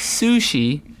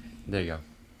sushi. There you go.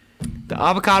 The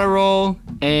avocado roll,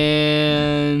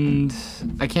 and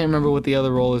I can't remember what the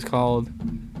other roll is called.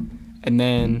 And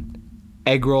then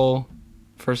egg roll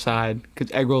for side,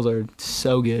 because egg rolls are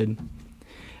so good.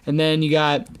 And then you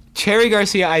got Cherry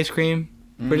Garcia ice cream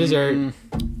for dessert.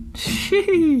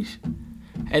 Sheesh.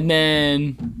 And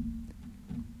then,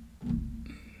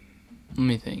 let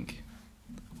me think.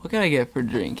 What can I get for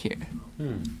drink here?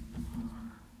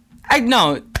 I'm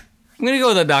gonna go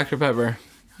with a Dr. Pepper.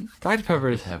 Dr. Pepper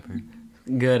is Pepper.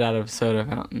 good out of soda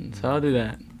fountain, so I'll do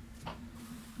that.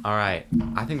 All right.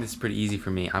 I think this is pretty easy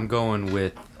for me. I'm going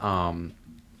with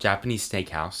Japanese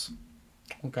steakhouse.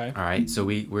 Okay. All right. So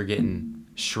we're getting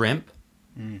shrimp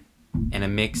and a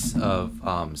mix of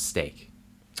steak.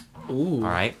 Ooh. All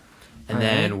right. And All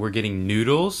then right. we're getting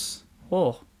noodles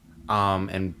Oh.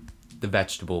 and the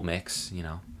vegetable mix, you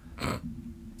know.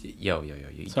 Yo.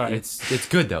 Sorry. It's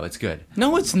good though. It's good.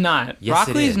 No, it's not. Yes,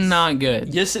 Broccoli it is is. not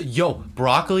good. Yes, Yo,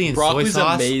 broccoli and Broccoli's soy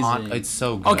sauce. amazing. It's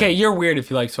so good. Okay, you're weird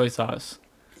if you like soy sauce.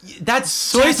 That's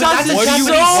Soy sauce is What do you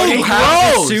so what do you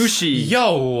have with gross. sushi?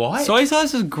 Yo, what? Soy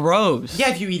sauce is gross. Yeah,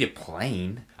 if you eat it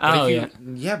plain. Oh,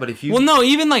 yeah, but if you Well, no,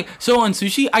 even like so on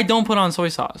sushi, I don't put on soy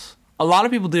sauce. A lot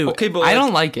of people do. Okay, but I like,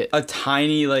 don't like it. A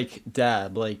tiny like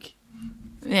dab, like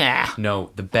Yeah.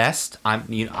 No, the best I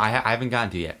haven't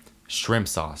gotten to yet. Shrimp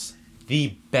sauce.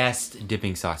 The best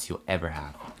dipping sauce you'll ever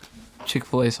have.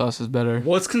 Chick-fil-A sauce is better.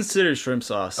 what's considered shrimp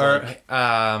sauce? Or Like,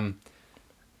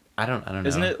 I don't know.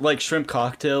 isn't it like shrimp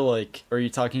cocktail? Like, or are you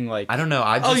talking like? I don't know.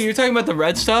 I just Oh, you're talking about the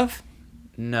red stuff?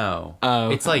 no. Oh,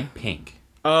 It's okay. like pink.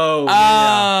 Oh,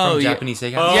 Oh, From yeah. Japanese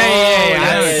Steakhouse. Oh, Yeah.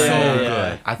 That's yeah, so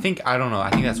yeah, good. I don't know. I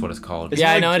think that's what it's called.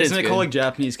 Yeah, I know it Isn't is it good. called like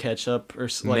Japanese ketchup or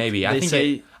like, Maybe. They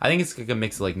say. I think it's like a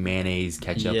mix of like mayonnaise,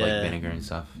 ketchup, Yeah. like vinegar and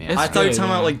stuff. Yeah. It's I thought you were good, talking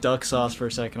yeah. about like duck sauce for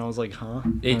a second. I was like, huh?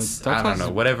 It's Duck I don't sauce know,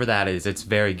 is- whatever that is. It's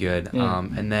very good. Yeah.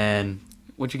 And then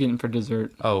What you getting for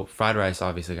dessert? fried rice.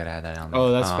 Obviously, gotta add that on. There.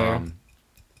 Oh, that's fair.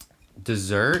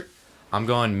 Dessert. I'm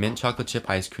going mint chocolate chip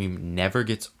ice cream. Never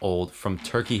gets old from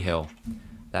Turkey Hill.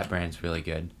 That brand's really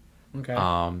good. Okay.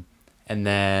 And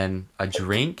then a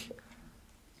drink.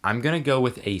 I'm gonna go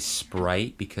with a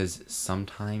Sprite because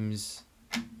sometimes,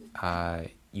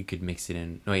 you could mix it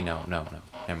in. No, wait, no.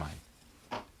 Never mind.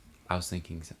 I was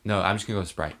thinking. No, I'm just gonna go with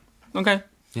Sprite. Okay.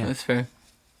 Yeah. That's fair.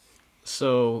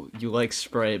 So you like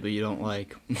Sprite, but you don't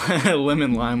like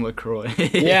lemon lime LaCroix.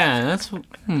 Yeah, that's.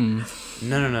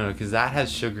 No, because that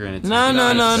has sugar in it. No.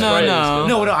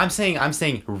 No. I'm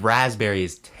saying raspberry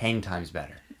is 10 times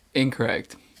better.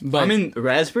 Incorrect. But I mean,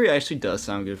 raspberry actually does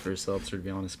sound good for a seltzer, to be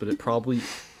honest, but it probably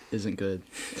isn't good.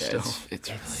 Still. it's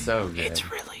really, So good.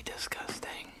 it's really disgusting.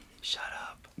 Shut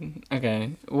up.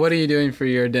 Okay. What are you doing for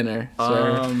your dinner,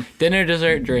 sir? Um, Dinner,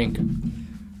 dessert, drink.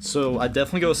 So I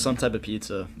definitely go with some type of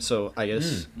pizza. So I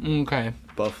guess Okay.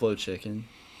 buffalo chicken.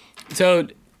 So,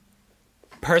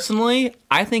 personally,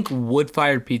 I think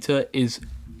wood-fired pizza is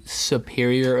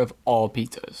superior of all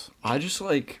pizzas. I just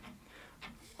like.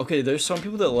 Okay, there's some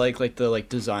people that like the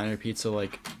designer pizza,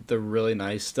 like the really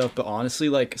nice stuff. But honestly,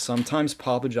 like sometimes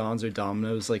Papa John's or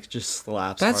Domino's like just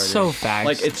slaps. That's harder. so facts.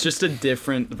 Like it's just a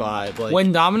different vibe. Like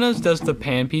When Domino's does the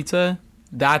pan pizza,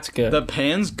 that's good. the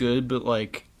pan's good, but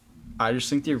like I just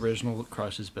think the original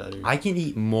crust is better. I can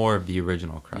eat more of the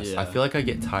original crust. I Yeah. feel like I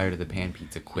get tired of the pan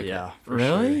pizza quicker. Yeah. For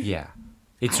Really? Sure. Yeah.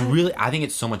 I think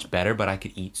it's so much better, but I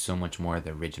could eat so much more of the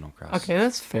original crust. Okay,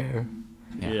 that's fair.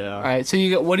 Yeah. Yeah. All right, so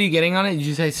what are you getting on it? Did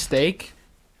you say steak?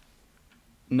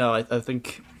 No, I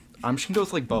think I'm just gonna go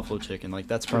with like buffalo chicken. Like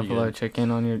that's pretty Buffalo good.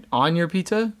 chicken on your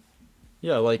pizza?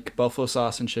 Yeah, like buffalo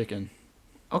sauce and chicken.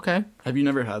 Okay. Have you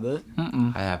never had that?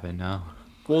 Mm-mm. I haven't, no.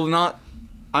 Well, not.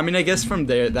 I mean, I guess from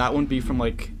there that wouldn't be from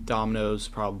like Domino's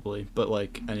probably, but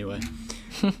like anyway.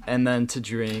 And then to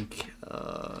drink,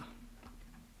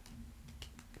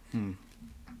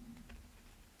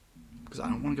 because I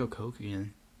don't want to go Coke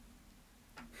again.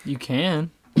 You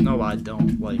can. No, I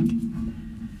don't like.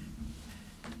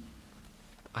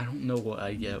 I don't know what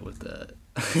I get with that.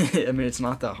 I mean, it's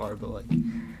not that hard, but like.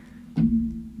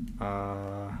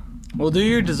 We'll do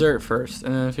your dessert first,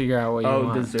 and then figure out what you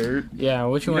want. Dessert. Yeah,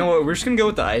 what you You know want? what? We're just gonna go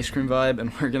with the ice cream vibe,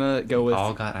 and we're gonna go with.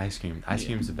 All got ice cream. Ice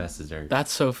cream's the best dessert.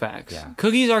 That's so facts. Yeah.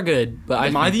 Cookies are good, but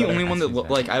Am I the only Ice one that cream's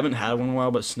like I haven't had one in a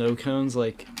while, but snow cones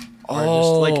like are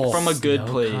Oh, just like from a good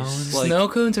snow place. cones? Like, snow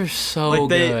cones are so like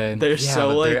good. they're yeah, so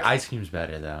but like their ice cream's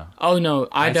better though. Oh no,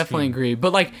 I Ice definitely cream. agree.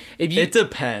 But like, if you it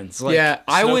depends. Like, Yeah,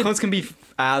 I snow would- cones can be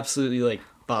absolutely like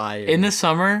fire. in the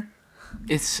summer,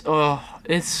 it's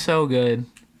so good.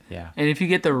 Yeah. And if you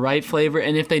get the right flavor,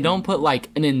 and if they don't put like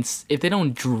if they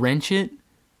don't drench it,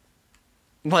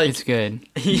 like it's good.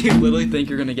 you literally think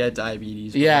you're gonna get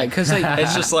diabetes. bro. Yeah, because like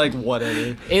It's just like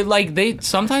whatever. it like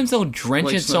sometimes they'll drench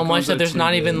Like, it snow so much cones that are there's too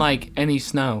not even good. like any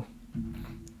snow.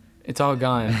 It's all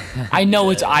gone. I know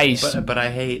it's ice. But I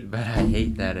hate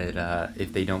that it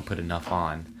if they don't put enough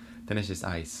on, then it's just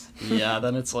ice. Yeah,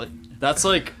 then it's like that's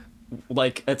like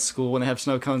at school when they have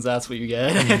snow cones. That's what you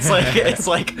get. It's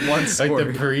like one Like squirt.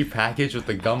 the pre-packaged with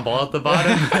the gumball at the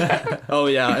bottom. Oh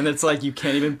yeah, and it's like you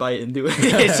can't even bite into it.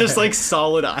 It's just like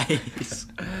solid ice.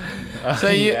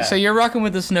 So you're rocking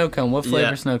with the snow cone. What flavor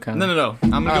Yeah. snow cone? No. I'm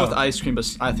gonna go Oh. with ice cream,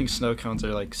 but I think snow cones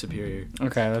are like superior.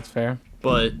 Okay, that's fair.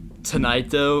 But tonight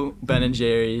though, Ben and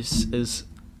Jerry's is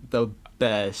the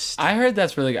best. I heard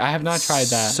that's really good. I have not tried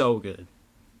that. So good.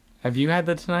 Have you had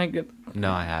that tonight?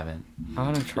 No, I haven't. I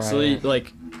want to try So it.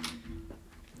 like,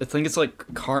 I think it's like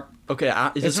Okay,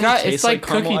 it It's doesn't got- taste it's like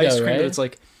caramel cookie ice dough, cream, right? but it's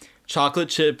like chocolate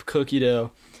chip cookie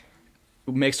dough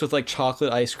mixed with like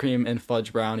chocolate ice cream and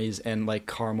fudge brownies and like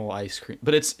caramel ice cream.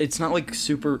 But it's not like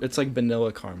super. It's like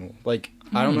vanilla caramel. Like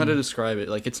I don't know how to describe it.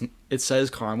 Like it says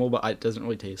caramel, but it doesn't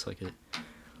really taste like it.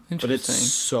 But it's Interesting.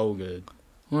 so good.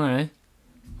 All right.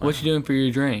 What you doing for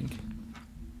your drink?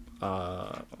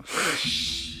 I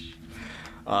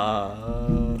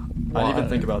didn't even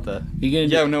think about that. You gonna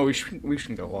Yeah, no, we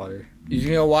should go water. You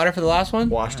gonna go water for the last one?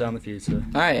 Wash down the pizza. All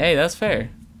right. Hey, that's fair.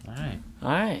 All right. All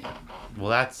right. Well,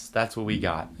 that's what we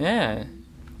got. Yeah.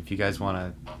 If you guys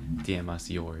want to DM us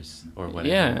yours or whatever.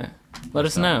 Yeah. Let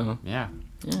us know. Yeah.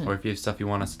 Yeah. Or if you have stuff you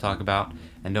want us to talk about,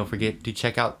 and don't forget to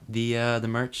check out the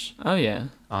merch Oh yeah.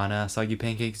 on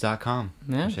soggypancakes.com.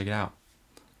 Yeah. Check it out.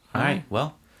 All All right. right.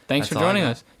 Well, Thanks That's for all I joining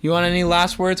got. us. You want any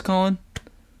last words, Colin?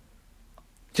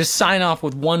 Just sign off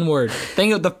with one word.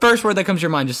 Think of the first word that comes to your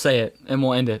mind. Just say it, and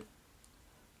we'll end it.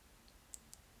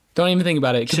 Don't even think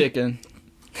about it. Chicken.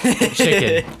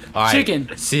 Chicken. All right.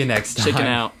 Chicken. See you next time. Chicken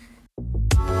out.